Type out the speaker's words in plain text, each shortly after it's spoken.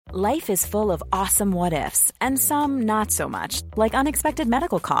Life is full of awesome what-ifs, and some not so much, like unexpected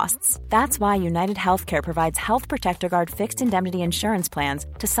medical costs. That's why United Healthcare provides Health Protector Guard fixed indemnity insurance plans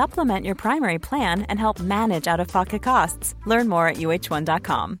to supplement your primary plan and help manage out-of-pocket costs. Learn more at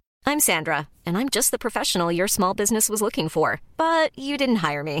uh1.com. I'm Sandra, and I'm just the professional your small business was looking for. But you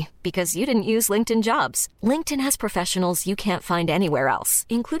didn't hire me because you didn't use LinkedIn Jobs. LinkedIn has professionals you can't find anywhere else,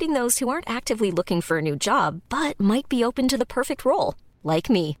 including those who aren't actively looking for a new job, but might be open to the perfect role, like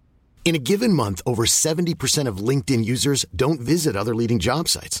me. In a given month, over 70% of LinkedIn users don't visit other leading job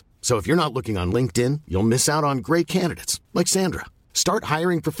sites. So if you're not looking on LinkedIn, you'll miss out on great candidates like Sandra. Start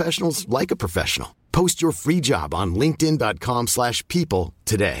hiring professionals like a professional. Post your free job on linkedin.com/people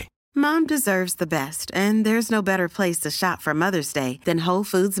today. Mom deserves the best, and there's no better place to shop for Mother's Day than Whole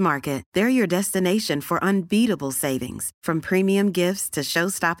Foods Market. They're your destination for unbeatable savings, from premium gifts to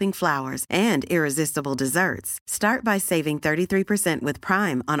show-stopping flowers and irresistible desserts. Start by saving 33% with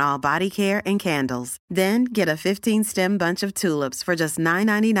Prime on all body care and candles. Then get a 15-stem bunch of tulips for just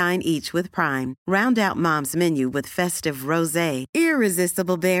 $9.99 each with Prime. Round out Mom's menu with festive rosé,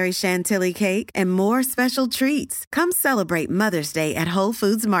 irresistible berry chantilly cake, and more special treats. Come celebrate Mother's Day at Whole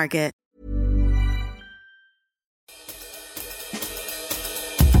Foods Market.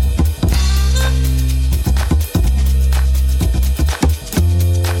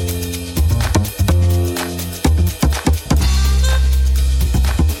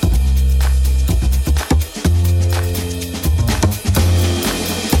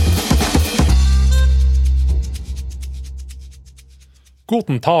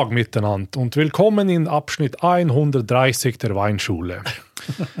 Guten Tag miteinander und willkommen in Abschnitt 130 der Weinschule.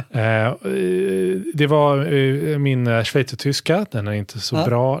 Det var min schweizertyska, den är inte så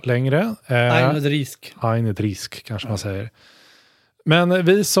bra längre. Einedrisk kanske man säger. Men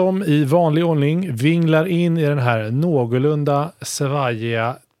vi som i vanlig ordning vinglar in i den här någorlunda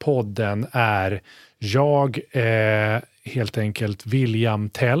svajiga podden är jag helt enkelt William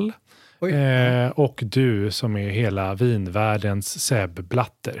Tell. Och du som är hela vinvärldens Seb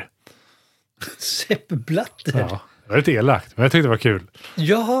Blatter. Seb Blatter? Ja, det var lite elakt, men jag tyckte det var kul.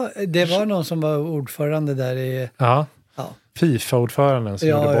 Ja, det var någon som var ordförande där i... Ja. FIFA-ordföranden som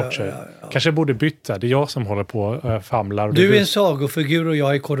gjorde bort sig. Ja. Kanske borde byta, det är jag som håller på och famlar. Och du är en sagofigur och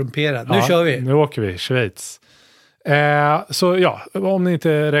jag är korrumperad. Nu kör vi. Nu åker vi, Schweiz. Så ja, om ni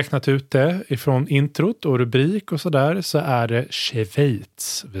inte räknat ut det ifrån introt och rubrik och sådär, så är det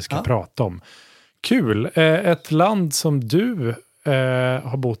Schweiz vi ska prata om. Kul, ett land som du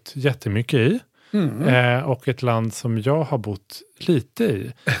har bott jättemycket i och ett land som jag har bott lite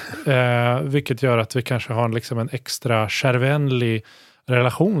i. Vilket gör att vi kanske har liksom en extra kärvänlig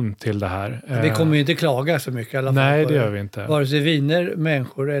relation till det här. Vi kommer ju inte klaga så mycket i alla fall. Nej, det gör vi inte. Vare sig viner,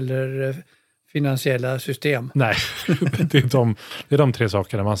 människor eller finansiella system. Nej, det är de tre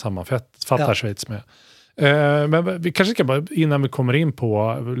sakerna man sammanfattar Schweiz med. Men vi kanske ska bara, innan vi kommer in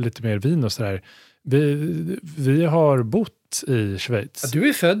på lite mer vin och sådär. Vi har bott i Schweiz. Ja, du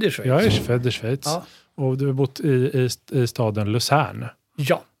är född i Schweiz. Jag är född i Schweiz. Ja. Och du har bott i staden Lucerne.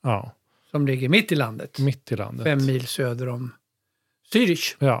 Ja. Som ligger mitt i landet. 5 mil söder om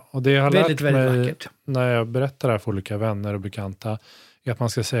Zürich. Ja, och det har väldigt lärt mig vackert. När jag berättar det här för olika vänner och bekanta, att man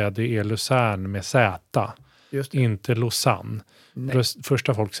ska säga att det är Lucerne med Z. Inte Lausanne.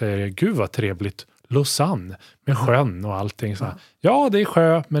 Första folk säger, gud vad trevligt, Lausanne med sjön och allting. Så. Ja, det är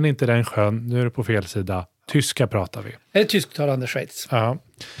sjö, men inte den sjön. Nu är det på fel sida. Tyska pratar vi. Det är tysktalande Schweiz. Ja.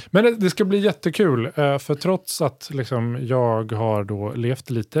 Men det ska bli jättekul. För trots att liksom, jag har då levt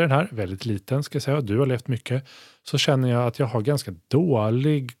lite i den här, väldigt liten ska jag säga, och du har levt mycket, så känner jag att jag har ganska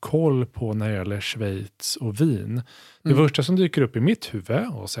dålig koll på när det gäller Schweiz och vin. Det första som dyker upp i mitt huvud,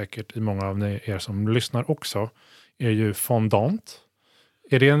 och säkert i många av er som lyssnar också, är ju fondant.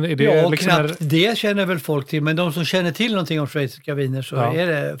 Är det liksom knappt det känner väl folk till, men de som känner till någonting om schweiziska viner så är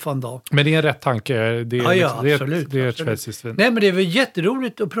det fondant. Men det är en rätt tanke. Absolut. Det är ett schweiziskt vin. Nej, men det är väl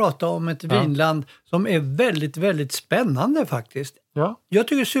jätteroligt att prata om ett vinland som är väldigt, väldigt spännande faktiskt. Ja. Jag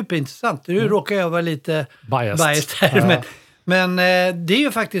tycker det är superintressant. Nu råkar jag vara lite biased här. Ja. Men det är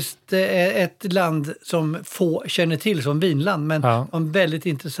ju faktiskt ett land som få känner till som vinland. Men en väldigt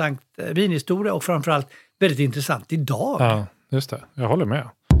intressant vinhistoria och framförallt väldigt intressant idag. Ja, just det. Jag håller med.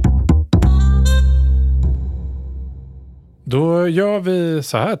 Då gör vi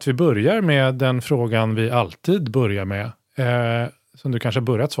så här att vi börjar med den frågan vi alltid börjar med. Som du kanske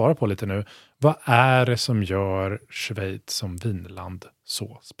börjat svara på lite nu. Vad är det som gör Schweiz som vinland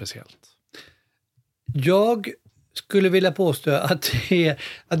så speciellt? Jag skulle vilja påstå att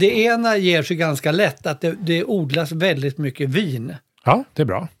det ena ger sig ganska lätt, att det odlas väldigt mycket vin. Ja, det är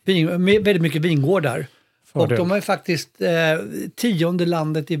bra. Väldigt mycket vingårdar. Och de är faktiskt 10:e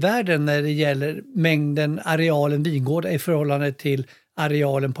landet i världen när det gäller mängden arealen vingård i förhållande till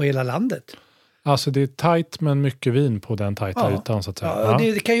arealen på hela landet. Alltså det är tajt men mycket vin på den tajta ytan så att säga. Ja,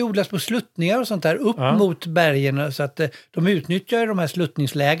 det kan ju odlas på sluttningar och sånt där upp mot bergen så att de utnyttjar de här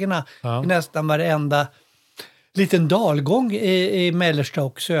sluttningslägena i nästan varenda liten dalgång i mellersta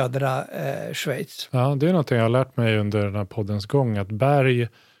och södra Schweiz. Ja, det är något jag har lärt mig under den här poddens gång, att berg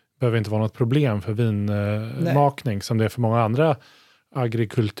behöver inte vara något problem för vinmakning som det är för många andra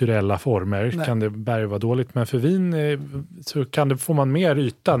agrikulturella former. Nej. Kan det berg vara dåligt, men för vin så får man mer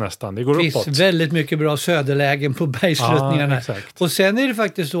yta nästan. Det går uppåt. Det finns väldigt mycket bra söderlägen på bergsluttningarna. Och sen är det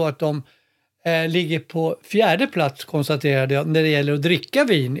faktiskt så att de ligger på 4:e plats, konstaterade jag, när det gäller att dricka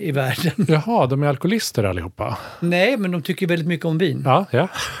vin i världen. Jaha, de är alkoholister allihopa. Nej, men de tycker väldigt mycket om vin.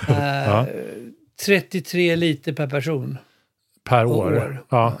 Ja. 33 liter per person. Per år.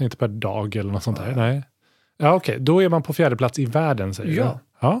 Ja, inte per dag eller något sånt där. Nej. Ja, okej. Då är man på 4:e plats i världen, säger du.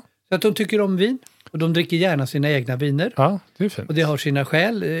 Ja. Så att de tycker om vin. Och de dricker gärna sina egna viner. Ja, det är fint. Och det har sina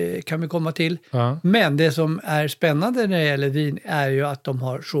skäl, kan vi komma till. Ja. Men det som är spännande när det gäller vin är ju att de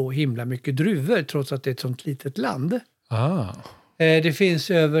har så himla mycket druvor, trots att det är ett sånt litet land. Det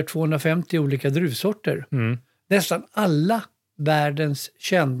finns över 250 olika druvsorter. Nästan alla världens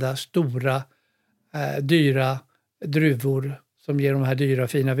kända, stora, dyra druvor som ger de här dyra,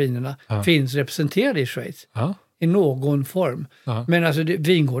 fina vinerna finns representerade i Schweiz. I någon form. Men alltså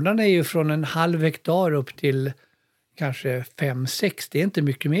vingårdarna är ju från 1/2 hektar upp till kanske 5-6. Det är inte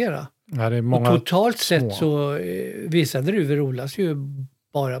mycket mera. Ja, det är många och totalt små. sett så vissa druvor odlas ju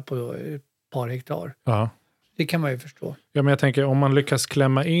bara på ett par hektar. Det kan man ju förstå. Ja, men jag tänker om man lyckas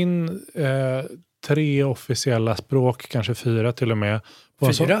klämma in 3 officiella språk, kanske 4 till och med.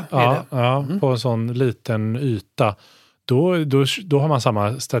 På 4? På en sån liten yta. Då har man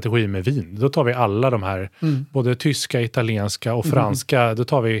samma strategi med vin. Då tar vi alla de här, både tyska, italienska och franska, då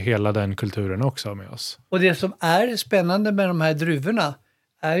tar vi hela den kulturen också med oss. Och det som är spännande med de här druvorna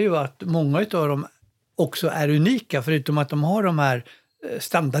är ju att många av dem också är unika, förutom att de har de här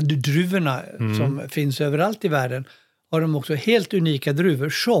standarddruvorna som finns överallt i världen, har de också helt unika druvor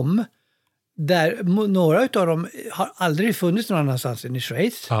som, där några av dem har aldrig funnits någon annanstans än i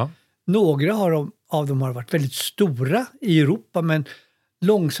Schweiz. Några av dem har varit väldigt stora i Europa, men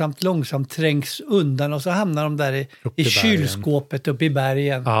långsamt trängs undan och så hamnar de där i kylskåpet uppe i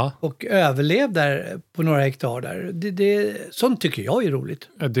bergen och överlev där på några hektar där. Sånt tycker jag är roligt.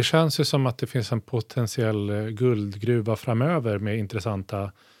 Det känns ju som att det finns en potentiell guldgruva framöver med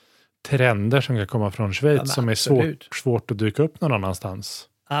intressanta trender som kan komma från Schweiz som är svårt att dyka upp någon annanstans.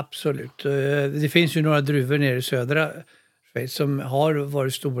 Absolut. Det finns ju några druvor nere i södra Schweiz som har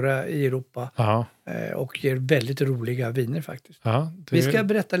varit stora i Europa och ger väldigt roliga viner faktiskt. Vi ska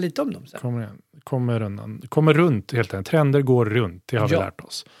berätta lite om dem sen. Kommer runt helt enkelt. Trender går runt, det har vi lärt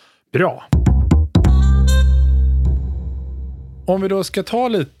oss. Bra. Om vi då ska ta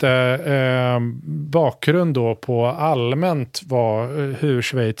lite bakgrund då på allmänt hur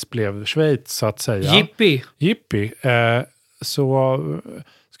Schweiz blev Schweiz så att säga. Jippi. Så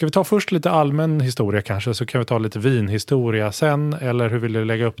ska vi ta först lite allmän historia kanske, så kan vi ta lite vinhistoria sen, eller hur vill du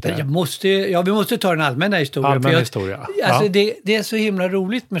lägga upp det? Vi måste ta den allmänna historien. Historia. Alltså det är så himla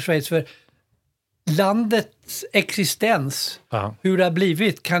roligt med Schweiz, för landets existens, hur det har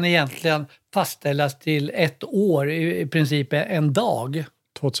blivit, kan egentligen fastställas till 1 år, i princip en dag.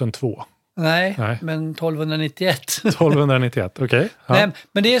 2002. Nej, men 1291. 1291, okej. Nej,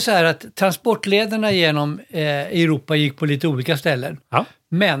 men det är så här att transportlederna genom Europa gick på lite olika ställen.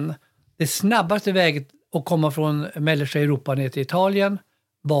 Men det snabbaste vägen att komma från mellersta Europa ner till Italien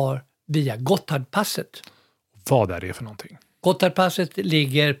var via Gotthardpasset. Vad är det för någonting? Gotthardpasset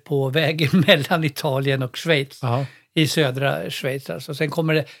ligger på vägen mellan Italien och Schweiz. I södra Schweiz. Alltså. Sen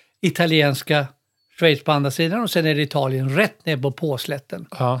kommer det italienska Schweiz på andra sidan och sen är det Italien rätt ner på påslätten.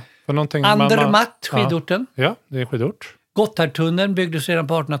 Andermatt, skidorten. Ja, det är skidort. Gotthardtunneln byggdes redan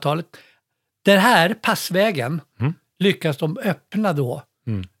på 1800-talet. Den här passvägen lyckas de öppna då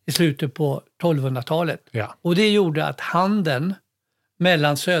i slutet på 1200-talet. Och det gjorde att handeln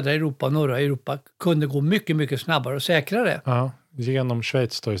mellan södra Europa och norra Europa kunde gå mycket, mycket snabbare och säkrare. Genom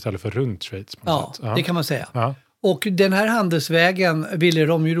Schweiz då istället för runt Schweiz. Det kan man säga. Och den här handelsvägen ville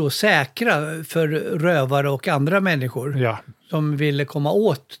de ju då säkra för rövare och andra människor som ville komma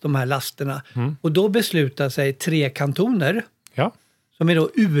åt de här lasterna. Och då beslutade sig 3 kantoner, som är då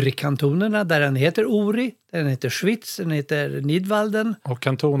Uri-kantonerna, där den heter Uri, där den heter Schweiz, den heter Nidwalden. Och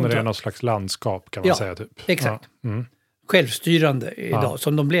kantoner är något slags landskap kan man säga typ. Exakt. Självstyrande idag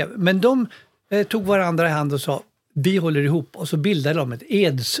som de blev. Men de tog varandra i hand och sa, vi håller ihop, och så bildade de ett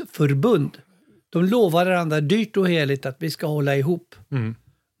edsförbund. de lovar varandra dyrt och heligt att vi ska hålla ihop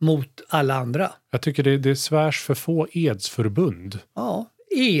mot alla andra. Jag tycker det svärs för få edsförbund. Ja,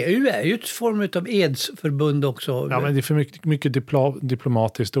 EU är ju ett form av edsförbund också. Ja, men det är för mycket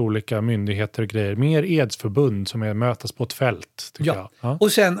diplomatiskt olika myndigheter och grejer. Mer edsförbund som är mötas på ett fält, tycker jag. Ja.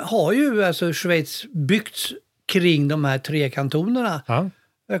 Och sen har ju alltså Schweiz byggts kring de här 3 kantonerna. Ja.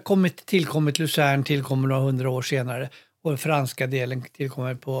 Tillkommit Luzern, tillkommer några 100 år senare. Och den franska delen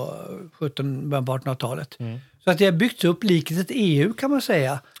tillkommer på 1800-talet. Så att det har byggts upp likt ett EU, kan man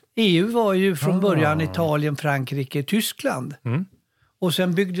säga. EU var ju från början Italien, Frankrike, Tyskland. Och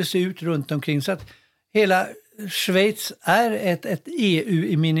sen byggdes det ut runt omkring. Så att hela Schweiz är ett EU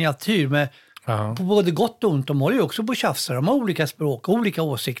i miniatyr med på både gott och ont. De håller ju också på tjafsar. De har olika språk och olika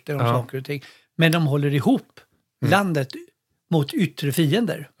åsikter om saker och ting. Men de håller ihop landet mot yttre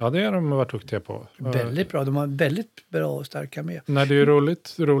fiender. Ja, det har de varit duktiga på. Väldigt bra. De har väldigt bra och starka med. Nej, det är ju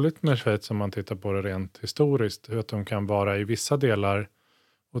roligt med Schweiz om man tittar på det rent historiskt. Hur att de kan vara i vissa delar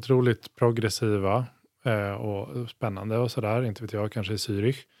otroligt progressiva och spännande och sådär. Inte vet jag, kanske i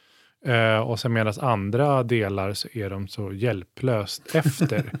Zürich. Och sen medan andra delar så är de så hjälplöst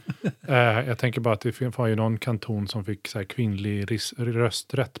efter. Jag tänker bara att det var ju någon kanton som fick så här kvinnlig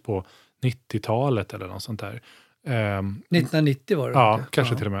rösträtt på 90-talet eller något sånt där. 1990 var det. Ja,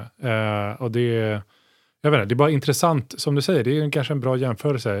 kanske till och med. Och det jag vet inte, det är bara intressant, som du säger, det är kanske en bra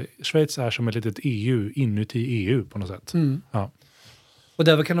jämförelse. Schweiz är som ett litet EU inuti EU på något sätt. Ja. Och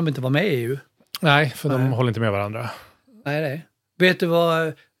därför kan de inte vara med i EU. Nej, för de håller inte med varandra. Nej. Vet du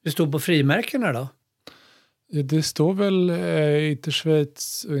vad det står på frimärkena då? Det står väl inte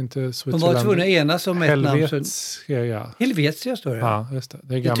Schweiz och inte Switzerland. De var tvungna att enas om ett namn. Helvetia står det. Ja, just det.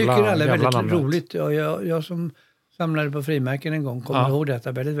 Det är jag tycker alla är väldigt namnet. roligt. Jag som samlade på frimärken en gång kommer ihåg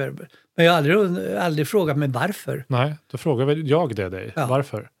detta väldigt väl. Men jag har aldrig frågat mig varför. Nej, då frågar väl jag dig. Ja.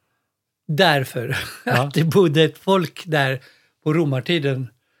 Varför? Därför att det bodde ett folk där på romartiden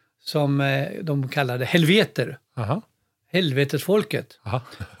som de kallade helveter. Aha. Helvetesfolket.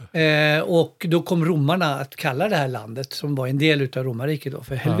 Och då kom romarna att kalla det här landet som var en del av romarriket då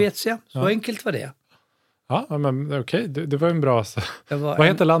för Helvetia. Så enkelt var det. Ja, men okej. Det var en bra... Vad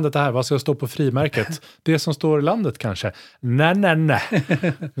heter landet det här? Vad ska stå på frimärket? Det som står i landet kanske? Nej.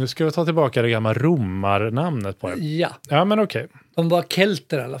 Nu ska vi ta tillbaka det gamla romarnamnet på det. Ja, men okej. De var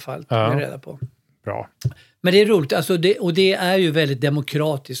kelter i alla fall. Jag reda på. Bra. Men det är roligt. Alltså och det är ju väldigt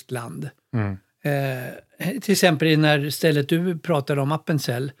demokratiskt land. Till exempel när stället du pratade om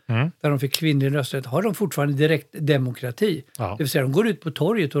Appenzell, där de fick kvinnlig rösträtt, har de fortfarande direkt demokrati. Det vill säga de går ut på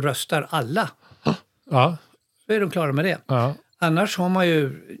torget och röstar alla. Så är de klara med det. Annars har man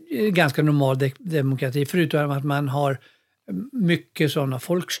ju ganska normal demokrati, förutom att man har mycket sådana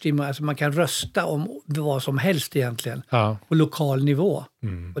folkstimmor, alltså man kan rösta om vad som helst egentligen på lokal nivå.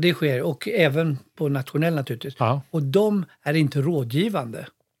 Och det sker, och även på nationell naturligtvis. Och de är inte rådgivande.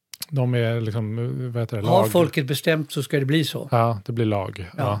 De är liksom, vad heter det, lag. Har folket bestämt så ska det bli så. Ja, det blir lag.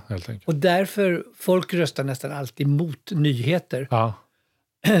 Ja, helt enkelt. Och därför, folk röstar nästan alltid mot nyheter.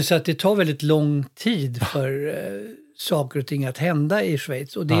 Så att det tar väldigt lång tid för saker och ting att hända i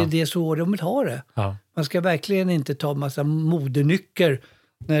Schweiz. Och det är så de vill ha det. Man ska verkligen inte ta massa modenycker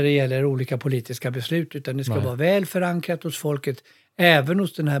när det gäller olika politiska beslut. Utan det ska vara väl förankrat hos folket. Även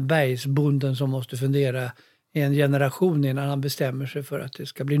hos den här bergsbonden som måste fundera i en generation innan han bestämmer sig för att det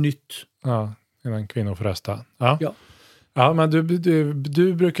ska bli nytt. Ja, innan kvinnor får rösta. Ja, men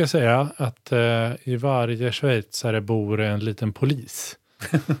du brukar säga att i varje schweizare bor en liten polis.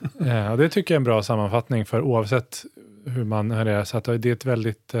 Och det tycker jag är en bra sammanfattning, för oavsett hur man har det. Så att det är ett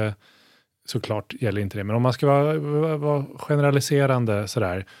väldigt, såklart gäller inte det. Men om man ska vara generaliserande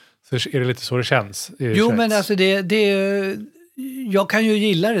sådär, så är det lite så det känns i Schweiz. Men alltså jag kan ju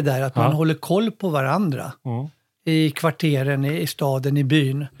gilla det där att man håller koll på varandra. I kvarteren, i staden, i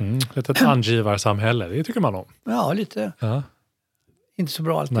byn. Lite ett angivarsamhälle, det tycker man om. Ja, lite. Inte så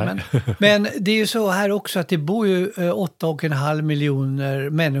bra alltid. Men det är ju så här också att det bor ju 8,5 miljoner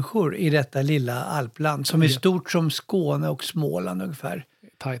människor i detta lilla alpland. Som är stort som Skåne och Småland ungefär.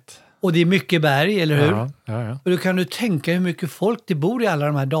 Tajt. Och det är mycket berg, eller hur? Ja. Och då kan du tänka hur mycket folk det bor i alla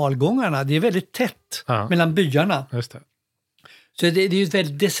de här dalgångarna. Det är väldigt tätt mellan byarna. Just det. Så det är ju ett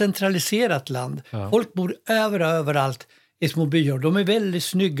väldigt decentraliserat land. Folk bor överallt i små byar. De är väldigt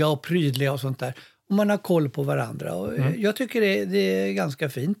snygga och prydliga och sånt där. Och man har koll på varandra. Och jag tycker det är ganska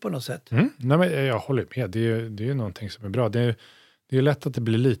fint på något sätt. Nej, men jag håller med. Det är ju någonting som är bra. Det är lätt att det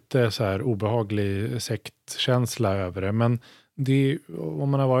blir lite så här obehaglig sektkänsla över det. Men om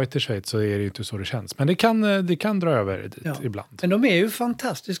man har varit i Schweiz så är det ju inte så det känns. Men det kan dra över dit ibland. Men de är ju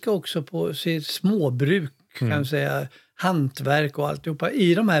fantastiska också på sitt småbruk kan man säga, hantverk och alltihopa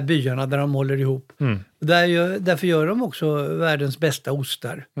i de här byarna där de håller ihop. Därför gör de också världens bästa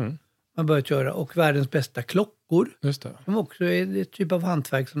ostar. Man börjat göra, och världens bästa klockor. Just det. Som också är ett typ av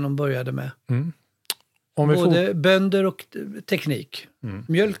hantverk som de började med. Både bönder och teknik.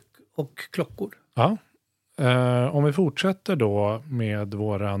 Mjölk och klockor. Ja. Om vi fortsätter då med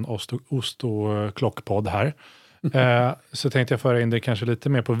våran ost- och klockpodd här. Så tänkte jag föra in det kanske lite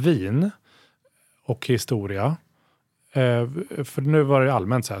mer på vin och historia. För nu var det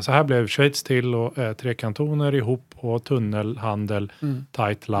allmänt så här. Så här blev Schweiz till och 3 kantoner ihop och tunnelhandel,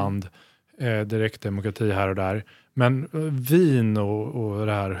 tajt land, direktdemokrati här och där. Men vin och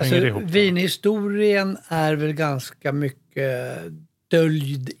det här, hänger det ihop? Vinhistorien är väl ganska mycket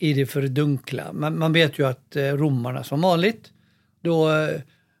döljd i det fördunkla. Man vet ju att romarna som vanligt då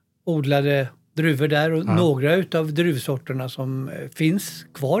odlade druvor där, och några utav druvsorterna som finns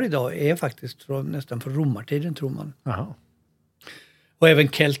kvar idag är faktiskt nästan från romartiden, tror man. Aha. Och även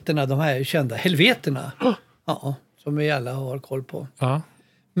kelterna, de här kända helveterna, som vi alla har koll på.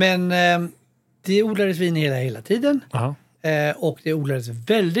 Men det odlades vin hela tiden. Och det odlades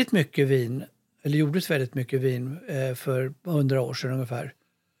väldigt mycket vin, eller gjordes väldigt mycket vin för 100 år sedan ungefär.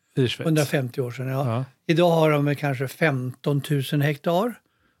 I Schweiz. 150 år sedan, Idag har de kanske 15 000 hektar.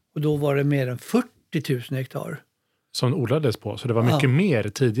 Och då var det mer än 40 000 hektar. Som odlades på, så det var mycket mer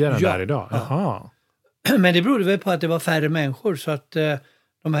tidigare än där idag. Jaha. Men det berodde väl på att det var färre människor, så att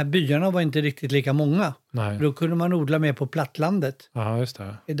de här byarna var inte riktigt lika många. Nej. Då kunde man odla mer på plattlandet. Ja, just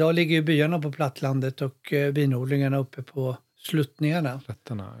det. Idag ligger ju byarna på plattlandet och vinodlingarna uppe på sluttningarna.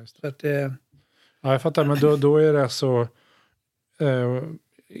 Rätterna, just det. Så att, ja, jag fattar, men då är det så...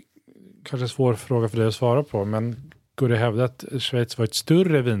 kanske svår fråga för dig att svara på, men går det hävda att Schweiz var ett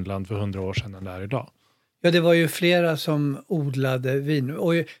större vinland för 100 år sedan än det är idag? Ja, det var ju flera som odlade vin.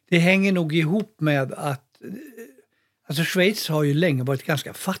 Och det hänger nog ihop med att... Alltså Schweiz har ju länge varit ett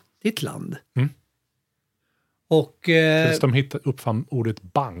ganska fattigt land. Och... Tills de uppfann ordet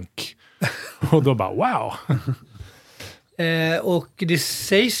bank. Och då bara, wow! Och det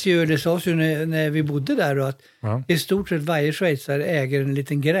sades ju när vi bodde där då, att i stort sett varje schweizare äger en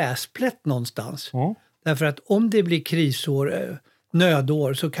liten gräsplätt någonstans. Därför att om det blir krisår,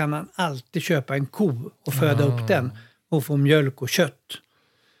 nödår, så kan man alltid köpa en ko och föda upp den och få mjölk och kött.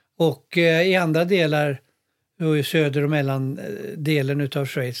 Och i andra delar, i söder och mellandelen utav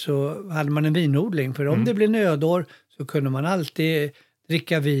Schweiz, så hade man en vinodling. För om det blev nödår så kunde man alltid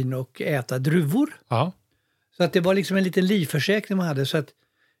dricka vin och äta druvor. Så att det var liksom en liten livförsäkring man hade. Så att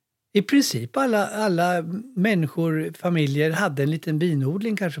i princip alla människor, familjer hade en liten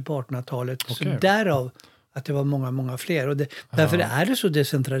vinodling kanske på 1800-talet. Okay. Så därav att det var många, många fler. Och därför är det så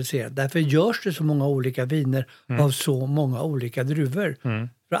decentraliserat. Därför görs det så många olika viner av så många olika druvor.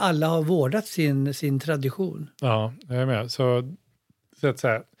 För alla har vårdat sin tradition. Ja, jag är med. Så att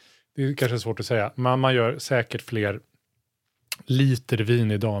säga, det är kanske svårt att säga. Man gör säkert fler liter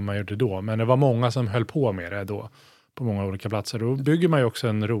vin idag än man gjorde då. Men det var många som höll på med det då. På många olika platser. Då bygger man ju också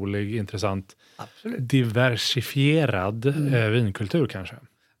en rolig, intressant, diversifierad vinkultur kanske.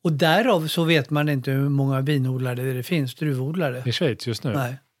 Och därav så vet man inte hur många vinodlare det finns, druvodlare. I Schweiz just nu?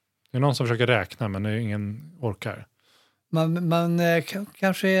 Nej. Det är någon som försöker räkna, men ingen orkar. Man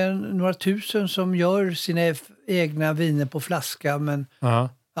kanske är några tusen som gör sina egna viner på flaska, men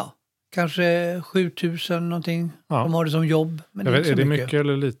kanske 7000 någonting. De har det som jobb. Men det är, är det mycket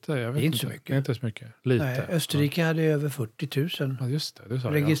eller lite? Jag vet det är inte så mycket. Det är inte så mycket. Lite. Nej, Österrike hade över 40 000 just det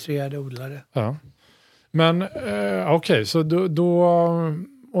sa registrerade odlare. Ja. Men okej, så då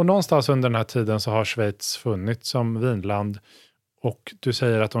och någonstans under den här tiden så har Schweiz funnits som vinland, och du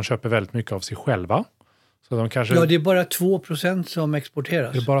säger att de köper väldigt mycket av sig själva. Så de kanske, ja, det är bara 2% som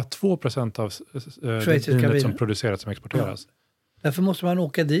exporteras. Det är bara 2% av vinet som produceras som exporteras. Ja. Därför måste man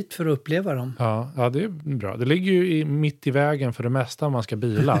åka dit för att uppleva dem. Ja, det är bra. Det ligger ju mitt i vägen för det mesta om man ska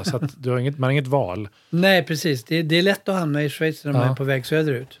bila. Så att man har inget val. Nej, precis. Det är lätt att hamna i Schweiz när man är på väg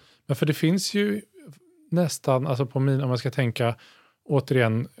söderut. Men för det finns ju nästan, alltså om man ska tänka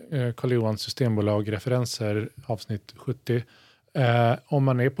återigen Karl Johans Systembolag referenser avsnitt 70. Om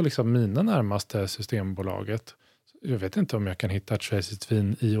man är på liksom mina närmaste Systembolaget, jag vet inte om jag kan hitta ett schweiziskt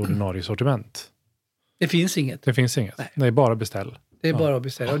vin i ordinarie sortiment. Det finns inget. Det finns inget. Nej. Det är bara beställ. Det är bara att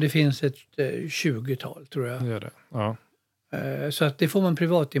beställa. Och det finns ett 20-tal, tror jag. Det gör det. Ja. Så att det får man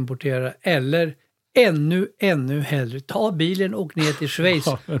privatimportera. Eller ännu hellre. Ta bilen och ner till Schweiz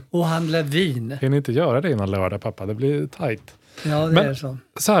och handla vin. Kan ni inte göra det innan lördag, pappa? Det blir tajt. Ja, det är så.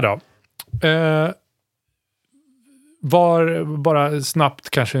 Så här då. Var bara snabbt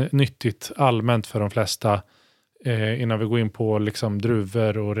kanske nyttigt allmänt för de flesta innan vi går in på liksom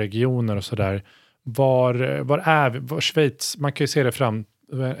druvor och regioner och sådär. var är vi? Var Schweiz, man kan ju se det fram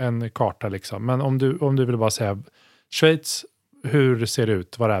en karta liksom. Men om du vill bara säga Schweiz, hur ser det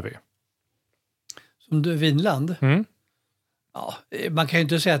ut? Var är vi? Som vinland? Ja, man kan ju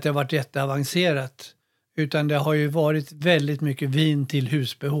inte säga att det har varit jätteavancerat. Utan det har ju varit väldigt mycket vin till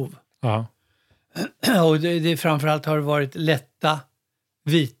husbehov. Ja. Och det framförallt har det varit lätta,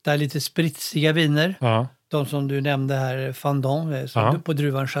 vita, lite spritsiga viner. Ja. De som du nämnde här, Fendant, på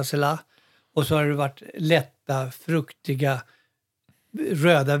druvan Chasselas. Och så har det varit lätta, fruktiga,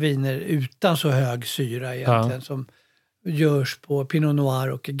 röda viner utan så hög syra egentligen. Som görs på Pinot Noir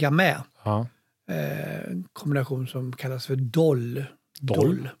och Gamay. Ja. Kombination som kallas för Dole.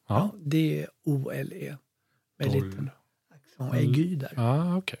 Ja. D-O-L-E. Med liten accent aigu där.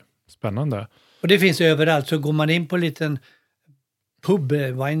 Ja, okej. Spännande. Och det finns överallt. Så går man in på en liten pub,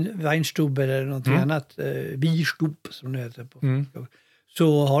 Weinstube eller någonting annat, Bierstub som det heter på.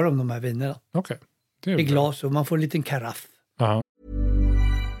 Så har de här vinerna. Okej. Det är glas och man får en liten karaff. Ja.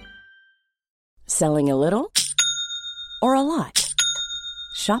 Selling a little or a lot?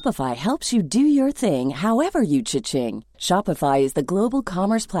 Shopify helps you do your thing however you cha-ching. Shopify is the global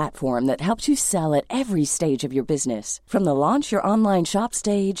commerce platform that helps you sell at every stage of your business. From the launch your online shop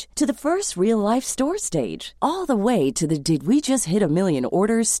stage to the first real-life store stage. All the way to the did we just hit a million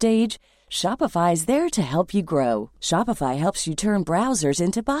orders stage. Shopify is there to help you grow. Shopify helps you turn browsers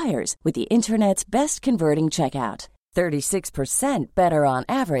into buyers with the internet's best converting checkout. 36% better on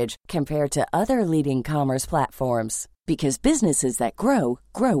average compared to other leading commerce platforms. Because businesses that grow,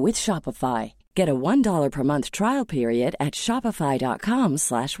 grow with Shopify. Get a $1 per month trial period at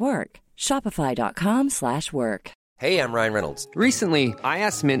shopify.com/work. Shopify.com/work. Hey, I'm Ryan Reynolds. Recently, I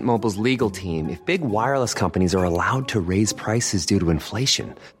asked Mint Mobile's legal team if big wireless companies are allowed to raise prices due to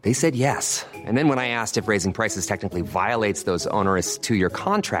inflation. They said yes. And then when I asked if raising prices technically violates those onerous 2-year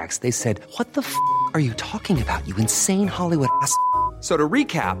contracts, they said, "What the f*** are you talking about, you insane Hollywood ass?" So to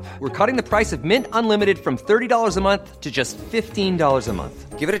recap, we're cutting the price of Mint Unlimited from $30 a month to just $15 a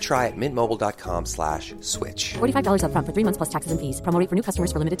month. Give it a try at mintmobile.com/switch. $45 up front for 3 months plus taxes and fees. Promo rate for new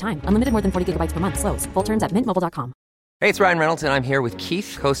customers for limited time. Unlimited more than 40 gigabytes per month. Slows full terms at mintmobile.com. Hey, it's Ryan Reynolds, and I'm here with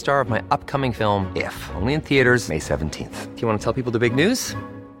Keith, co-star of my upcoming film, If, only in theaters May 17th. Do you want to tell people the big news?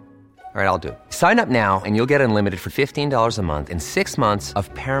 All right, I'll do it. Sign up now and you'll get unlimited for $15 a month and 6 months of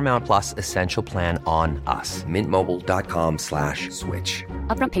Paramount Plus Essential Plan on us. mintmobile.com/switch.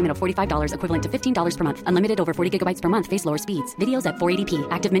 Upfront payment of $45 equivalent to $15 per month. Unlimited over 40 gigabytes per month. Face lower speeds. Videos at 480p.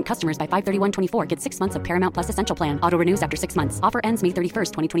 Active Mint customers by 531.24 get 6 months of Paramount Plus Essential Plan. Auto renews after 6 months. Offer ends May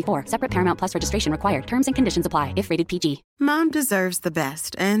 31st, 2024. Separate Paramount Plus registration required. Terms and conditions apply if rated PG. Mom deserves the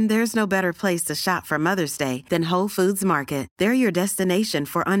best, and there's no better place to shop for Mother's Day than Whole Foods Market. They're your destination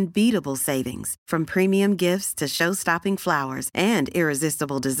for unbeatable savings. From premium gifts to show-stopping flowers and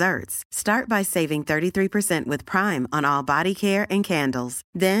irresistible desserts. Start by saving 33% with Prime on all body care and candles.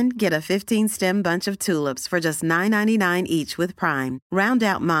 Then get a 15-stem bunch of tulips for just $9.99 each with Prime. Round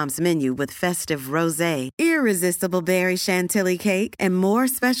out Mom's menu with festive rosé, irresistible berry chantilly cake, and more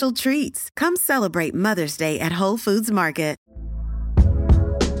special treats. Come celebrate Mother's Day at Whole Foods Market.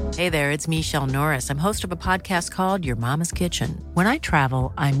 Hey there, it's Michelle Norris. I'm host of a podcast called Your Mama's Kitchen. When I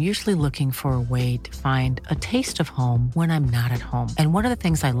travel, I'm usually looking for a way to find a taste of home when I'm not at home. And one of the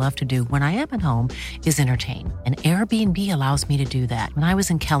things I love to do when I am at home is entertain. And Airbnb allows me to do that. When I was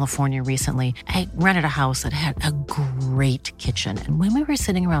in California recently, I rented a house that had a great kitchen. And when we were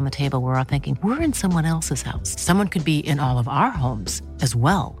sitting around the table, we were all thinking, we're in someone else's house. Someone could be in all of our homes as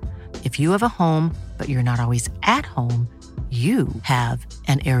well. If you have a home, but you're not always at home, you have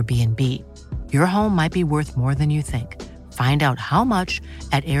an Airbnb. Your home might be worth more than you think. Find out how much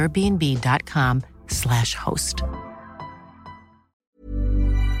at airbnb.com/host.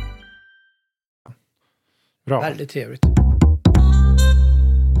 Bra. Väldigt trevligt.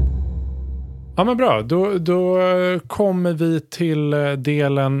 Ja, men bra. Då kommer vi till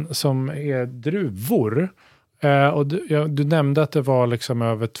delen som är druvor. Och du nämnde att det var liksom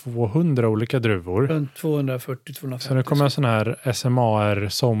över 200 olika druvor. Runt 240-250. Så nu kommer en sån här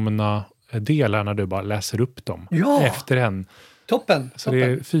SMAR-somna-del här när du bara läser upp dem. Ja! Efter en. Toppen! Så det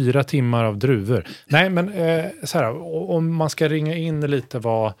är 4 timmar av druvor. Nej, men så här, om man ska ringa in lite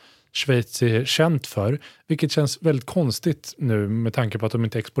vad Schweiz är känt för, vilket känns väldigt konstigt nu med tanke på att de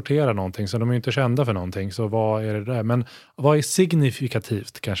inte exporterar någonting, så de är inte kända för någonting, så vad är det där? Men vad är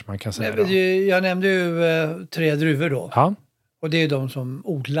signifikativt kanske man kan säga? Jag nämnde ju 3 druvor då. Ja. Och det är de som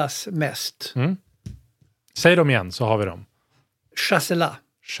odlas mest. Mm. Säg dem igen så har vi dem. Chasselas.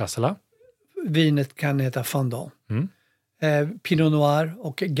 Chasselas. Vinet kan heta Fendant. Pinot Noir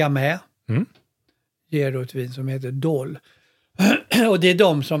och Gamay ger då ett vin som heter Dole. Och det är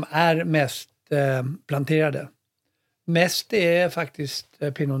de som är mest planterade. Mest är faktiskt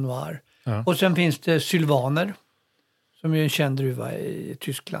Pinot Noir. Ja. Och sen finns det Sylvaner, som är en känd druva i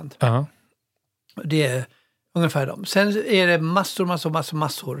Tyskland. Ja. Det är ungefär dem. Sen är det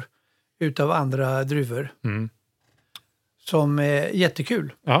massor utav andra druvor. Som är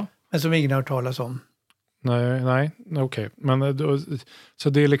jättekul. Ja. Men som ingen har hört talas om. Nej, okej. Men så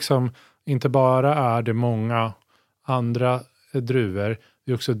det är liksom, inte bara är det många andra druvor,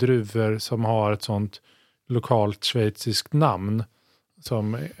 det är också druvor som har ett sånt lokalt schweiziskt namn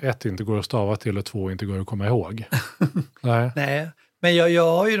som 1 inte går att stava till och 2 inte går att komma ihåg. Nej, men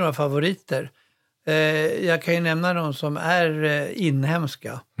jag har ju några favoriter. Jag kan ju nämna de som är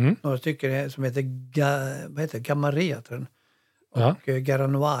inhemska. Några stycken som heter Gamaré och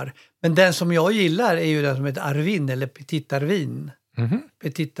Garanoir. Men den som jag gillar är ju den som heter Arvin eller Petit Arvin.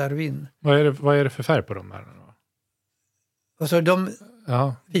 Petit Arvin. Vad är det för färg på dem här? Alltså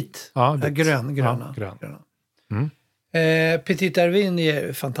vit. Ja, grön. Petit Arvin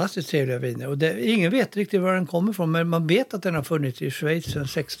är fantastiskt trevliga viner. Och ingen vet riktigt var den kommer ifrån. Men man vet att den har funnits i Schweiz sedan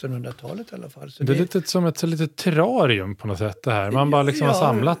 1600-talet i alla fall. Så det är lite som ett litet terrarium på något sätt det här. Man bara liksom har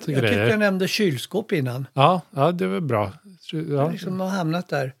samlat grejer. Jag tyckte jag nämnde kylskåp innan. Ja, det var bra. Ja. Liksom har hamnat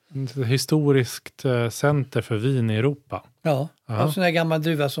där. Ett historiskt center för vin i Europa. Ja, och sån här gammal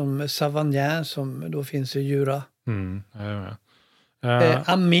druva som Savagnin som då finns i Jura.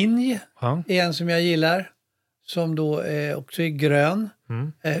 Aminge är en som jag gillar. Som då också är grön.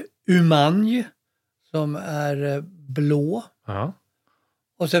 Humagne som är blå.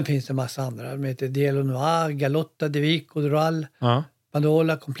 Och sen finns det massa andra. De heter Dielo Noir, Galotta, Devic, Odoral,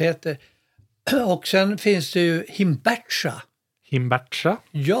 Madola, Complete. Och sen finns det ju Himbertscha. Himbertscha?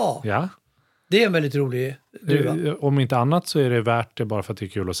 Ja. Det är en väldigt rolig druva. Om inte annat så är det värt det bara för att det är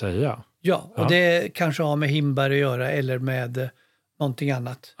kul att säga. Ja, och det kanske har med himbar att göra eller med någonting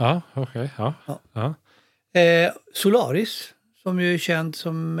annat. Ja, okej. Ja. Solaris, som ju är känd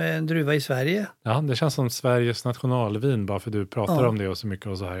som en druva i Sverige. Ja, det känns som Sveriges nationalvin bara för du pratar om det och så mycket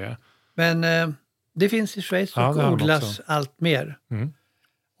och så här. Ja. Men det finns i Schweiz och odlas allt mer.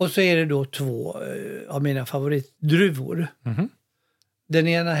 Och så är det då 2 av mina favoritdruvor. Den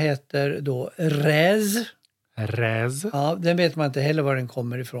ena heter då Räz. Ja, den vet man inte heller var den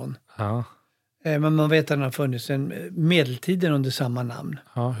kommer ifrån. Ja. Men man vet att den har funnits sedan medeltiden under samma namn.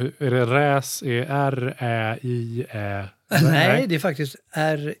 Ja, är det Räz? Är R-Ä-I-Ä? Nej, det är faktiskt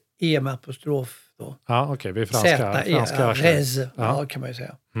R-E med apostrof då. Ja, okej. Vi är franska. Räz, kan man ju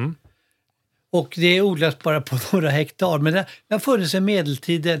säga. Och det odlas bara på några hektar. Men den har funnits sedan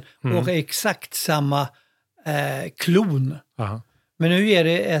medeltiden och är exakt samma klon. Men nu är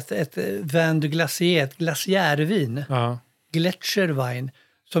det ett vin de glacier, ett glaciärvin. Gletscherwein,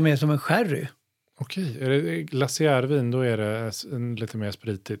 som är som en sherry. Okej, är det glaciärvin då är det lite mer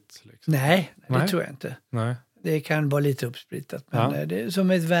spritigt? Liksom. Nej, det tror jag inte. Nej. Det kan vara lite uppspritat. Men det är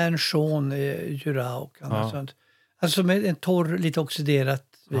som ett vin jaune, Jura och annat sånt. Alltså som en torr, lite oxiderat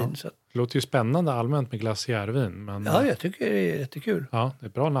vin. Så. Det låter ju spännande allmänt med glaciärvin. Men, ja, jag tycker det är jättekul. Ja, det är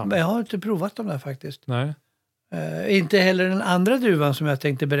ett bra namn. Men jag har inte provat dem där faktiskt. Nej. Inte heller den andra druvan som jag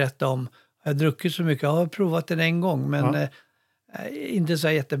tänkte berätta om. Jag har druckit så mycket. Jag har provat den en gång, men inte så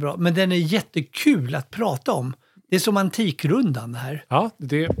jättebra. Men den är jättekul att prata om. Det är som Antikrundan här. Ja,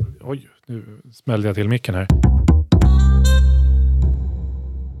 oj, nu smällde jag till micken här.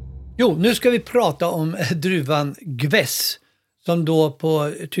 Jo, nu ska vi prata om druvan Gwäss. Som då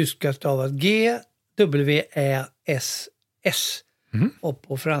på tyska stavas G-W-Ä-S-S. Och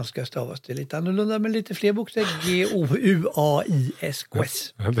på franska stavas det lite annorlunda med lite fler bokstäver. G-O-U-A-I-S.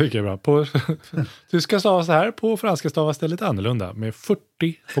 Gwäss. Jag tycker det är bra. På tyska stavas det här, på franska stavas det lite annorlunda med 40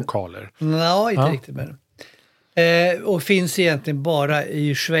 vokaler. Nej, inte riktigt med det. Och finns egentligen bara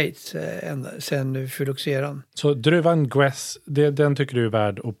i Schweiz sen Phylloxeran. Så druvan Gwäss, den tycker du är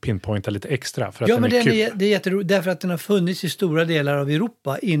värd att pinpointa lite extra för att den är kul? Ja, men det är jätteroligt därför att den har funnits i stora delar av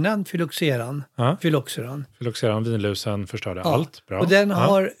Europa innan Phylloxeran. Phylloxeran, vinlusen, förstörde allt. Bra. Och den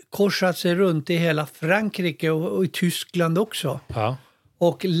har korsat sig runt i hela Frankrike och i Tyskland också. Ja.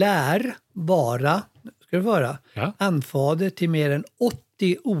 Och lär vara, anfader till mer än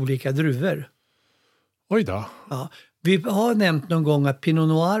 80 olika druvor. Oj då. Ja, vi har nämnt någon gång att Pinot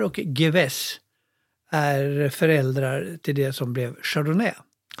Noir och Gewäss är föräldrar till det som blev Chardonnay.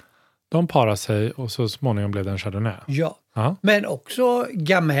 De parar sig och så småningom blev det en Chardonnay. Ja, aha. Men också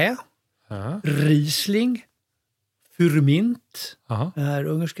Gamay, Riesling, Furmint, den här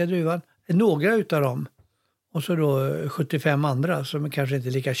ungerska druvan. Några utav dem. Och så då 75 andra som kanske inte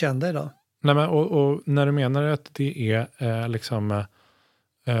är lika kända idag. Nej, men, och när du menar att det är liksom...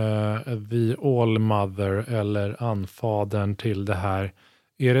 the all mother eller anfadern till det här,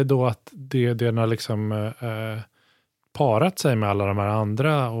 är det då att det har liksom parat sig med alla de här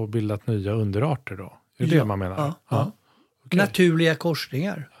andra och bildat nya underarter då? Är det det man menar? Ja. Okay. Naturliga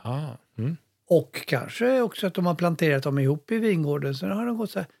korsningar. Mm. Och kanske också att de har planterat dem ihop i vingården. Så har de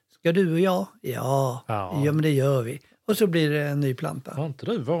gått så här, ska du och jag? Ja, men det gör vi. Och så blir det en ny planta. Har inte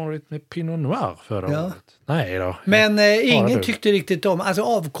du varit med Pinot Noir förra året? Nej då. Men ingen tyckte riktigt om, alltså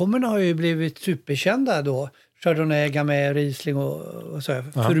avkommorna har ju blivit superkända då. Chardonnay, Gamay, Riesling och så här,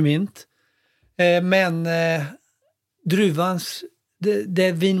 Furmint. Men druvans,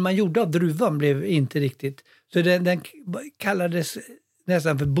 det vin man gjorde av druvan blev inte riktigt. Så den kallades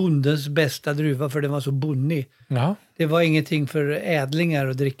nästan för bondens bästa druva för den var så bonnig. Ja. Det var ingenting för ädlingar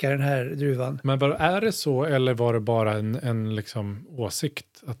att dricka den här druvan. Men är det så eller var det bara en liksom åsikt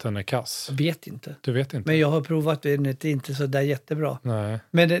att den är kass? Jag vet inte. Du vet inte? Men jag har provat den, det är inte så där jättebra. Nej.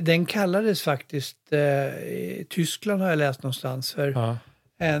 Men den kallades faktiskt, i Tyskland har jag läst någonstans, för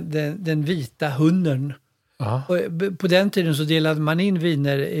den vita hunden. Och på den tiden så delade man in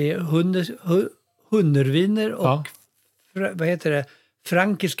viner i hunnerviner och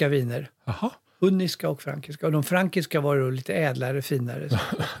frankiska viner. Aha. Hunniska och frankiska. Och de frankiska var då lite ädlare, finare.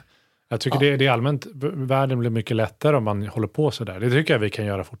 Jag tycker det är allmänt, världen blir mycket lättare om man håller på så där. Det tycker jag vi kan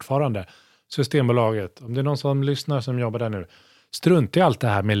göra fortfarande. Systembolaget, om det är någon som lyssnar som jobbar där nu, strunt i allt det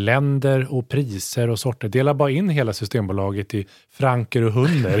här med länder och priser och sorter. Dela bara in hela Systembolaget i franker och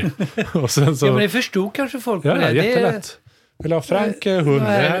hunner. Och sen så... Ja, men det förstod kanske folk. Ja, jättelätt. Vill ha franker och hunner,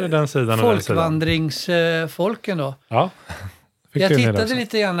 här är den sidan och den sidan. Folkvandringsfolken då. Ja. Jag tittade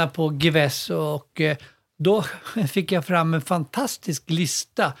lite grann på GWS och då fick jag fram en fantastisk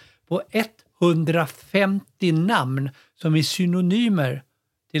lista på 150 namn som är synonymer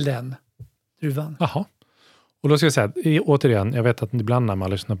till den druvan. Jaha. Och då ska jag säga, återigen, jag vet att ibland när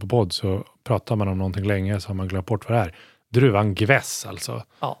man lyssnar på podd så pratar man om någonting länge så har man glömt bort vad det är. Druvan GWS alltså.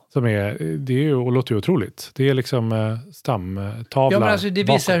 Ja. Som det är ju, och låter ju otroligt. Det är liksom stamtavla. Ja, men alltså det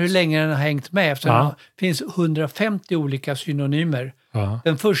visar bakåt. hur länge den har hängt med. Eftersom det finns 150 olika synonymer. Ja.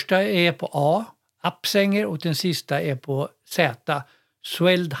 Den första är på A, Apsänger, och den sista är på Z,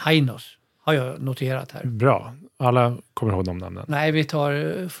 Sveldheinos. Har jag noterat här. Bra. Alla kommer ihåg de namnen. Nej, vi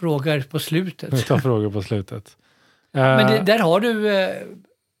tar frågor på slutet. Vi tar frågor på slutet. Men där har du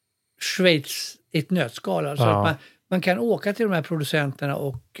Schweiz i ett nötskal. Alltså att man kan åka till de här producenterna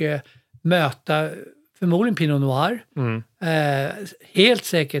och möta förmodligen Pinot Noir. Helt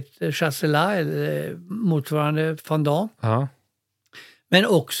säkert Chasselas eller motsvarande Fondant. Men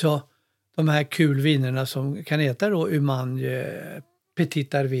också de här kul vinerna som kan heta då Humagne,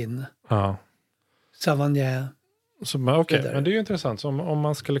 Petit Arvin, Savagnin. Okej, men det är ju intressant. Så om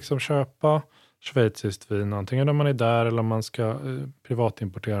man ska liksom köpa schweiziskt vin, antingen om man är där eller om man ska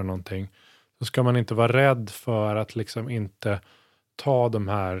privatimportera någonting, så ska man inte vara rädd för att liksom inte ta de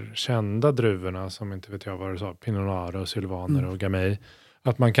här kända druvorna som inte vet jag vad du sa, Pinot Noir och Sylvaner och Gamay.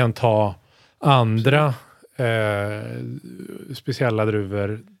 Att man kan ta andra speciella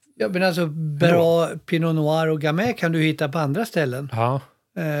druvor. Ja, men alltså bra Pinot Noir och Gamay kan du hitta på andra ställen. Ja.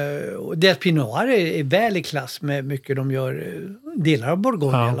 Det att Pinot Noir är väl i klass med mycket de gör, delar av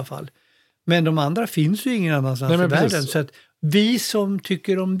Bourgogne i alla fall. Men de andra finns ju ingen annanstans i världen. Så att vi som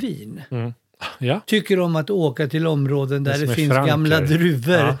tycker om vin tycker om att åka till områden där det finns gamla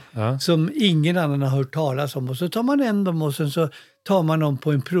druvor som ingen annan har hört talas om. Och så tar man en dem och sen så tar man dem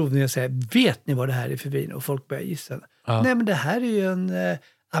på en provning och säger, vet ni vad det här är för vin? Och folk börjar gissa. Nej, men det här är ju en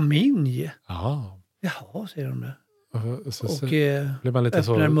Aminje. Jaha, säger de det. Och blir man lite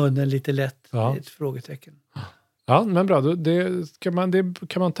öppnar munnen lite lätt i ett frågetecken. Ja, men bra. Det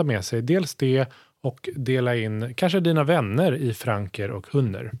kan man ta med sig. Dels det och dela in kanske dina vänner i franker och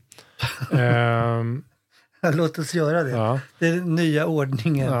hunner. Låt oss göra det. Ja. Det är den nya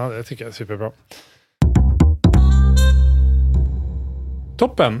ordningen. Ja, det tycker jag är superbra.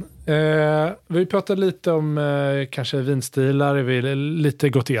 Toppen. Vi pratade lite om kanske vinstilar. Vi lite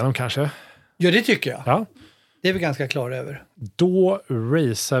gått igenom kanske. Ja, det tycker jag. Ja. Det är vi ganska klara över. Då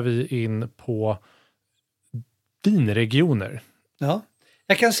racear vi in på vinregioner. Ja.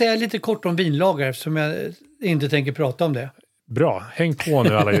 Jag kan säga lite kort om vinlagar eftersom jag inte tänker prata om det. Bra. Häng på nu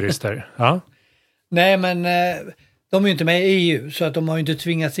alla jurister. Ja. Nej, men de är ju inte med i EU så att de har ju inte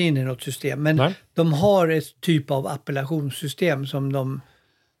tvingats in i något system. Men de har ett typ av appellationssystem som de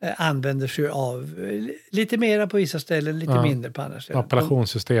använder sig av lite mera på vissa ställen, lite mindre på andra ställen.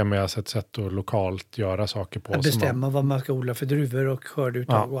 Appellationssystem är alltså ett sätt att lokalt göra saker på. Att bestämma vad man ska odla för druvor och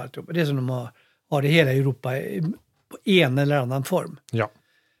skörduttag och allt. Det är som de har det hela i Europa på en eller annan form. Ja.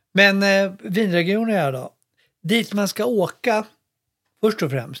 Men vinregioner är då. Dit man ska åka först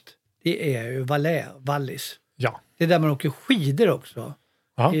och främst, det är ju Valais, Wallis. Ja. Det är där man åker skidor också.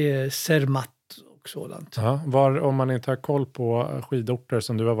 Zermatt och sådant. Ja, om man inte har koll på skidorter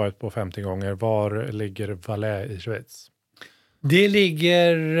som du har varit på 50 gånger, var ligger Valais i Schweiz? Det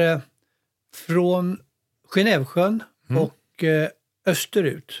ligger från Genèvesjön och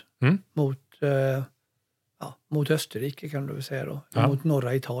österut mot Österrike kan du väl säga då. Ja. Mot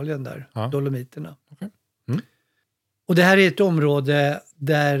norra Italien där, Dolomiterna. Okay. Och det här är ett område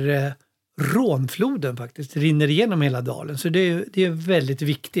där Rhônefloden faktiskt rinner igenom hela dalen. Så det är väldigt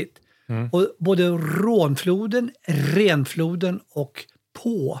viktigt. Och både Rhônefloden, Rhenfloden och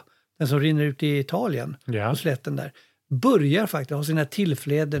den som rinner ut i Italien på slätten där, börjar faktiskt ha sina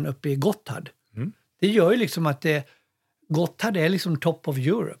tillflöden uppe i Gotthard. Det gör ju liksom att Gotthard är liksom top of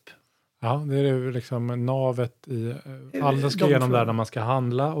Europe. Ja, det är liksom navet i... Alla ska igenom där när man ska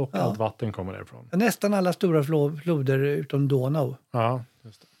handla och allt vatten kommer därifrån. Nästan alla stora floder utom Donau. Ja,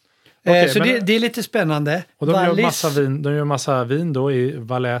 just det. Okay, så det är lite spännande. Och de gör massa vin då i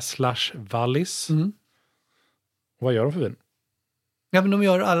Valais/Wallis. Vad gör de för vin? Ja, men de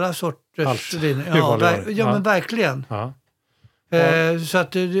gör alla sorters vin. Ja, men verkligen. Ja. Så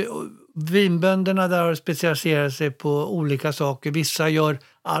att vinbönderna där har specialiserat sig på olika saker. Vissa gör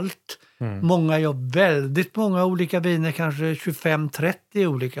allt. Många gör väldigt många olika viner, kanske 25-30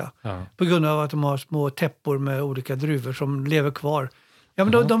 olika. Ja. På grund av att de har små täppor med olika druvor som lever kvar. Ja,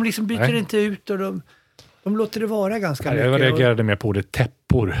 men de liksom byter inte ut och de låter det vara ganska mycket. Jag reagerade mer på ordet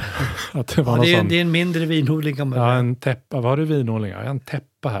täppor. Att det är en mindre vinodling. Ja, en täppa. Vad har du vinodling? Ja, en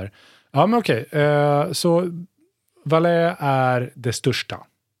täppa här. Ja, men okej. Så Valais är det största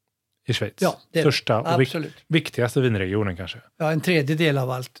i Schweiz. Ja, det är största och viktigaste vinregionen kanske. Ja, en tredjedel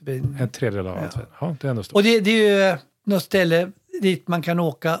av allt vin. En tredjedel av allt vin. Ja, det är ändå stort. Och det är ju något ställe dit man kan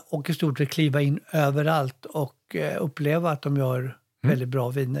åka och i stort sett kliva in överallt och uppleva att de gör väldigt bra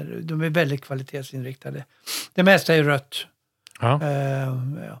viner. De är väldigt kvalitetsinriktade. Det mesta är rött. Ja.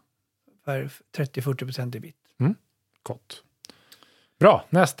 30-40% är vitt. Gott. Bra,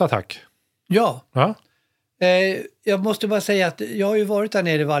 nästa tack. Ja. Jag måste bara säga att jag har ju varit där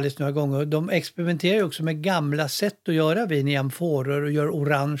nere i Wallis några gånger. De experimenterar ju också med gamla sätt att göra vin i amforer och gör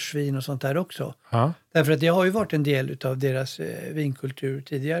orange vin och sånt där också. Ja. Därför att det har ju varit en del av deras vinkultur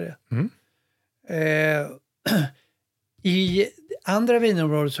tidigare. I andra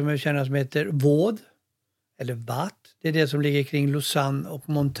vinområden som jag känner som heter Vaud, eller Vat, det är det som ligger kring Lausanne och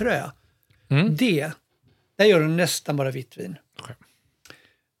Montreux. Där gör de nästan bara vitt vin. Okay.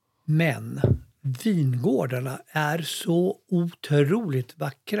 Men vingårdarna är så otroligt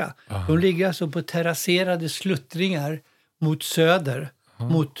vackra. De ligger alltså på terrasserade sluttringar mot söder,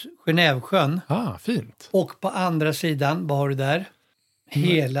 mot Genèvesjön. Fint. Och på andra sidan, vad har du där?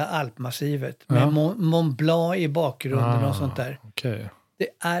 Hela Alpmassivet med Mont Blanc i bakgrunden och sånt där. Okay. Det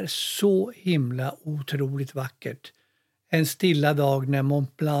är så himla otroligt vackert. En stilla dag när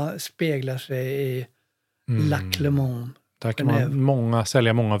Mont Blanc speglar sig i Lac Le Mans. Där kan man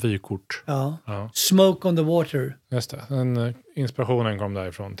sälja många vykort. Ja. Smoke on the water. Just det. Inspirationen kom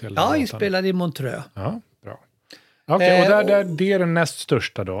därifrån till. Ja, inspelad i Montreux. Ja, bra. Okej, och det är den näst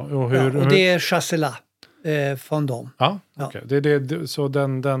största då. Och det är Chasselas. Från dem. Ja, okej. Okay. Så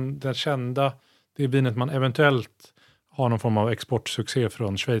den kända, det vinet man eventuellt har någon form av exportsuccé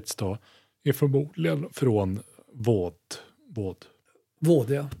från Schweiz då, är förmodligen från Vaud,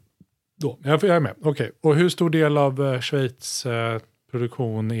 ja. Då, jag är med. Okej. Och hur stor del av Schweiz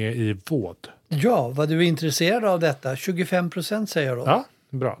produktion är i Vaud? Ja, vad du är intresserad av detta? 25% säger jag då. Ja,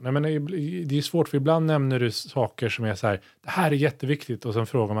 bra. Nej, men det är svårt, för ibland nämner du saker som är så här, det här är jätteviktigt, och sen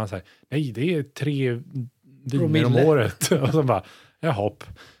frågar man så här, nej, det är 3 viner om året. Och så bara, hopp.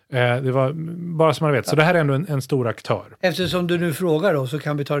 Det var bara som man vet. Så det här är ändå en stor aktör. Eftersom du nu frågar då, så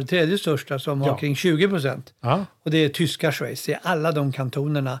kan vi ta det tredje största som har kring 20%. Ja. Och det är tyska Schweiz. Det är alla de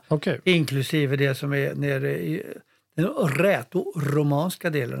kantonerna. Okay. Inklusive det som är nere i den rätoromanska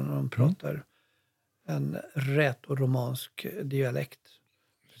delen när de pratar. En rätoromansk dialekt.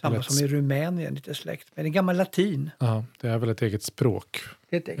 Samma som i Rumänien, lite släkt. Men det är gammal latin. Ja, det är väl ett eget språk.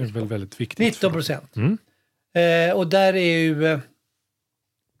 Det är väl väldigt viktigt. 19%. Och där är ju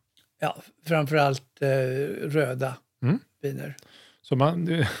framförallt röda viner. Så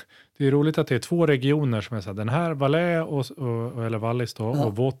det är roligt att det är 2 regioner som är så här, den här Valais eller Wallis då,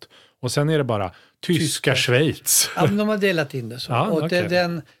 och Vaud. Och sen är det bara tyska Schweiz. Ja, men de har delat in det så. Och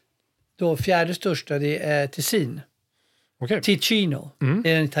den då fjärde största, det är Tessin. Okay. Ticino,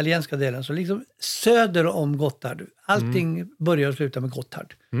 det är den italienska delen. Så liksom söder om Gotthard. Allting börjar och slutar med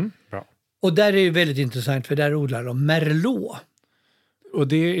Gotthard. Bra. Och där är det väldigt intressant, för där odlar de Merlot. Och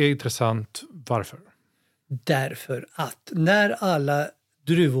det är intressant, varför? Därför att när alla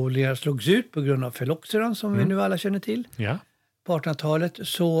druvodlingar slogs ut på grund av phylloxeran, som vi nu alla känner till. Ja. på 1800-talet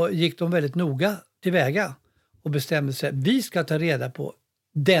så gick de väldigt noga tillväga och bestämde sig. Vi ska ta reda på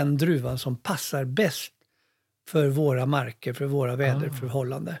den druvan som passar bäst för våra marker, för våra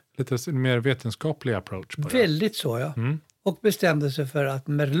väderförhållanden. Lite mer vetenskaplig approach på det. Väldigt så, ja. Och bestämde sig för att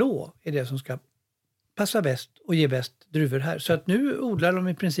Merlot är det som ska passa bäst och ge bäst druvor här. Så att nu odlar de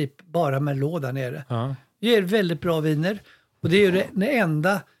i princip bara Merlot där nere. Ja. Ger väldigt bra viner. Och det är ju den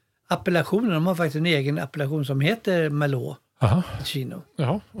enda appellationen. De har faktiskt en egen appellation som heter Merlot. Chino.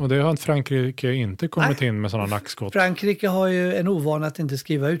 Ja, och det har Frankrike inte kommit in med sådana nackskott. Frankrike har ju en ovan att inte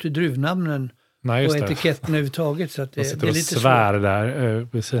skriva ut druvnamnen på etiketten överhuvudtaget. Så att det är lite svär svårt. Där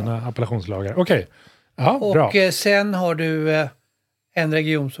vid sina appellationslagar. Okej. Ja, och bra. Sen har du en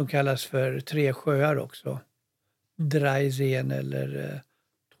region som kallas för Tre sjöar också. Draisen eller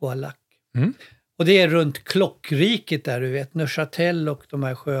Toalac. Och det är runt klockriket där, du vet. Neuchâtel och de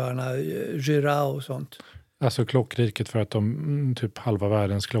här sjöarna, Jura och sånt. Alltså klockriket för att de typ halva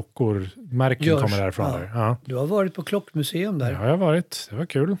världens klockor, märken kommer därifrån. Ja. Där. Ja. Du har varit på klockmuseum där. Ja, jag har varit. Det var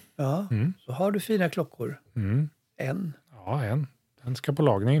kul. Ja, så har du fina klockor. En. Ja, en. Den ska på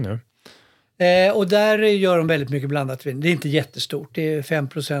lagning nu. Och där gör de väldigt mycket blandat vin. Det är inte jättestort, det är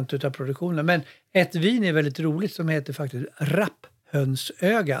 5% av produktionen. Men ett vin är väldigt roligt som heter faktiskt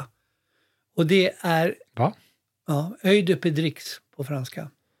rapphönsöga. Och det är Œil de Pédrix på franska.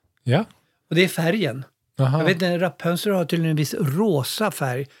 Ja. Och det är färgen. Aha. Jag vet inte, rapphönser har tydligen en viss rosa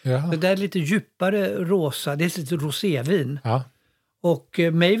färg. Det där är lite djupare rosa, det är lite rosévin. Ja. Och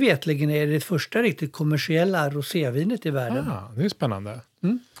mig vetligen är det första riktigt kommersiella rosévinet i världen. Ja, det är spännande.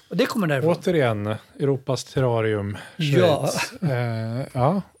 Och det kommer därifrån. Återigen, Europas terrarium, Schweiz.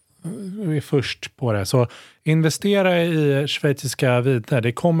 Ja. Vi är först på det. Så investera i schweiziska viner.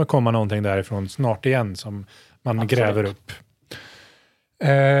 Det kommer komma någonting därifrån snart igen som man gräver upp.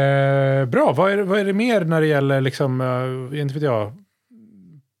 Bra, vad är det mer när det gäller liksom, inte vet jag,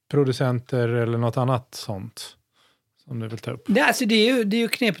 producenter eller något annat sånt som du vill ta upp? Nej, alltså det är ju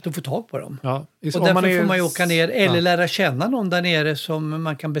knepigt att få tag på dem. Ja. Och därför får man ju åka ner eller lära känna någon där nere som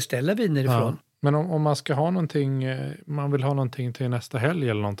man kan beställa viner ifrån. Ja. Men om man ska ha någonting, man vill ha någonting till nästa helg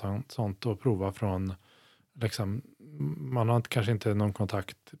eller något sånt och prova från, liksom, man har kanske inte någon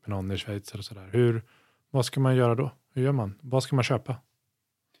kontakt med någon i Schweiz eller sådär. Vad ska man göra då? Hur gör man? Vad ska man köpa?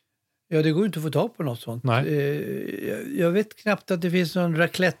 Ja, det går ju inte att få tag på något sånt. Jag vet knappt att det finns någon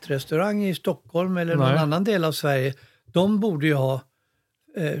raclette-restaurang i Stockholm eller någon annan del av Sverige. De borde ju ha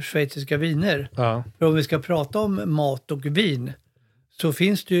schweiziska viner. Ja. För om vi ska prata om mat och vin så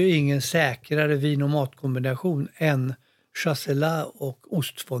finns det ju ingen säkrare vin- och matkombination än chasselas och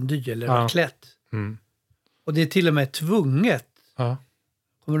ostfondue eller raclette. Och det är till och med tvunget. Ja.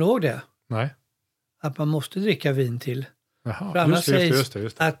 Kommer du ihåg det? Nej. Att man måste dricka vin till. Jaha, för annars sägs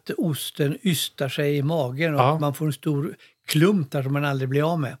att osten ystar sig i magen och man får en stor klump där som man aldrig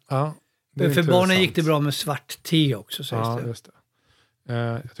blir av med. Ja, för barnen gick det bra med svart te också, sägs det. Just det.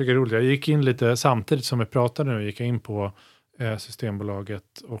 Jag tycker det är roligt. Jag gick in lite samtidigt som vi pratade nu, gick jag in på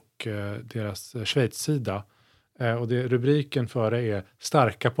Systembolaget och deras Schweiz-sida. Och rubriken för det är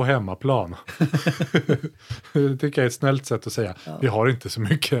starka på hemmaplan. Det tycker jag är ett snällt sätt att säga. Vi har inte så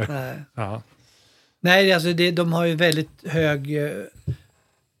mycket. Nej. Nej, alltså de har ju väldigt hög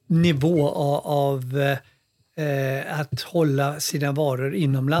nivå av att hålla sina varor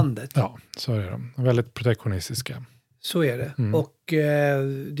inom landet. Ja, så är de. Väldigt protektionistiska. Så är det. Och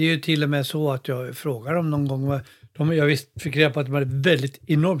det är ju till och med så att jag frågar dem någon gång. Jag fick reda på att de hade väldigt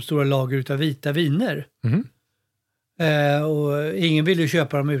enormt stora lager utav vita viner. Och ingen vill ju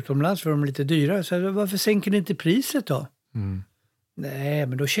köpa dem utomlands för de är lite dyrare. Så varför sänker ni inte priset då? Nej,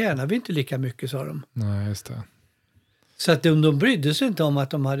 men då tjänar vi inte lika mycket, sa de. Nej, just det. Så att de brydde sig inte om att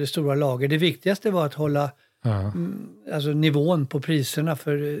de hade stora lager. Det viktigaste var att hålla alltså nivån på priserna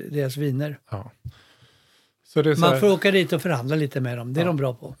för deras viner. Ja. Så det är man får åka dit och förhandla lite med dem. Det är de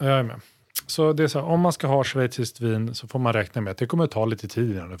bra på. Jag är med. Så det är så här, om man ska ha schweiziskt vin så får man räkna med att det kommer att ta lite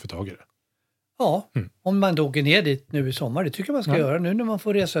tid innan du får tag i det. Ja, om man då åker ner dit nu i sommar. Det tycker man ska göra nu när man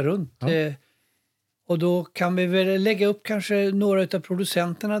får resa runt. Ja. Och då kan vi väl lägga upp kanske några av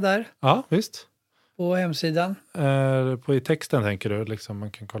producenterna där. Ja, visst. På hemsidan. I texten tänker du? Liksom,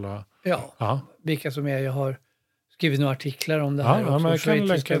 man kan kolla. Ja, vilka som är. Jag har skrivit några artiklar om det här. Ja, men jag kan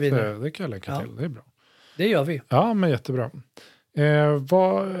länka till det. Det kan jag länka till. Det är bra. Det gör vi. Ja, men jättebra.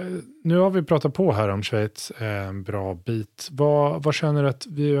 Nu har vi pratat på här om Schweiz en bra bit. Vad känner du att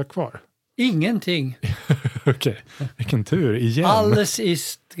vi gör kvar? Ingenting. Okej, vilken tur igen. Alles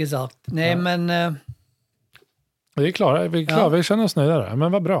ist gesagt. Nej, men... Vi är klara, vi känner oss nöjda där.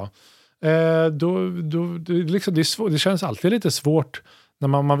 Men vad bra. Det känns alltid lite svårt När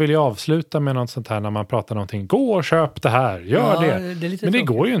man vill ju avsluta med något sånt här när man pratar någonting. Gå och köp det här, gör det. Men det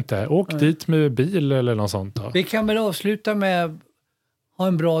går ju inte. Åk dit med bil eller något sånt då. Vi kan väl avsluta med ha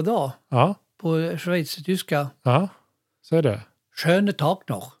en bra dag. Ja. På schweizertyska. Ja, så är det. Schöne Tag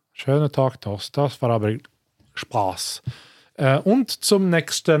noch. Schöne Tag noch. Das war aber Spaß. Und zum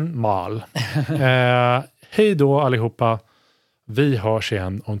nächsten Mal. Hej då allihopa. Vi hörs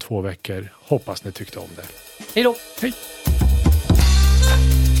igen om 2 veckor. Hoppas ni tyckte om det. Hej då. Hej.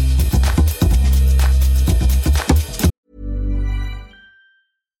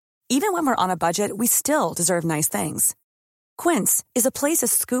 Even when we're on a budget, we still deserve nice things. Quince is a place to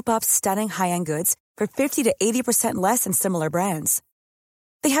scoop up stunning high-end goods for 50 to 80% less than similar brands.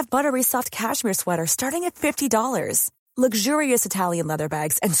 They have buttery soft cashmere sweaters starting at $50, luxurious Italian leather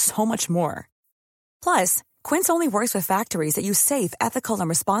bags, and so much more. Plus, Quince only works with factories that use safe, ethical, and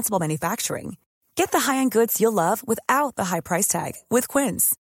responsible manufacturing. Get the high-end goods you'll love without the high price tag with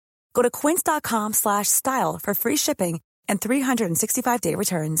Quince. Go to quince.com/style for free shipping and 365-day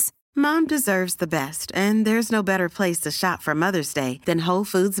returns. Mom deserves the best, and there's no better place to shop for Mother's Day than Whole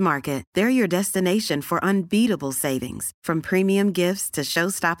Foods Market. They're your destination for unbeatable savings, from premium gifts to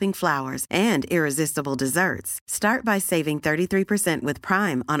show-stopping flowers and irresistible desserts. Start by saving 33% with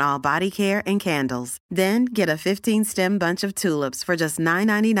Prime on all body care and candles. Then get a 15-stem bunch of tulips for just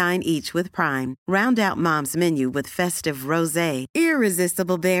 $9.99 each with Prime. Round out Mom's menu with festive rosé,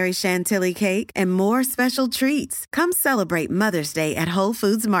 irresistible berry chantilly cake, and more special treats. Come celebrate Mother's Day at Whole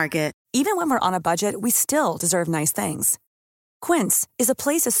Foods Market. Even when we're on a budget, we still deserve nice things. Quince is a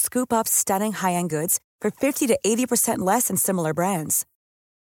place to scoop up stunning high-end goods for 50 to 80% less than similar brands.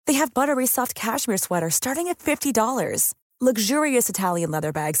 They have buttery soft cashmere sweaters starting at $50, luxurious Italian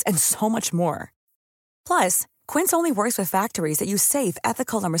leather bags, and so much more. Plus, Quince only works with factories that use safe,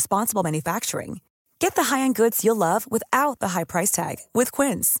 ethical, and responsible manufacturing. Get the high-end goods you'll love without the high price tag with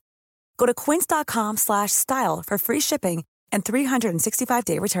Quince. Go to quince.com/style for free shipping and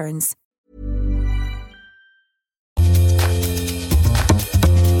 365-day returns.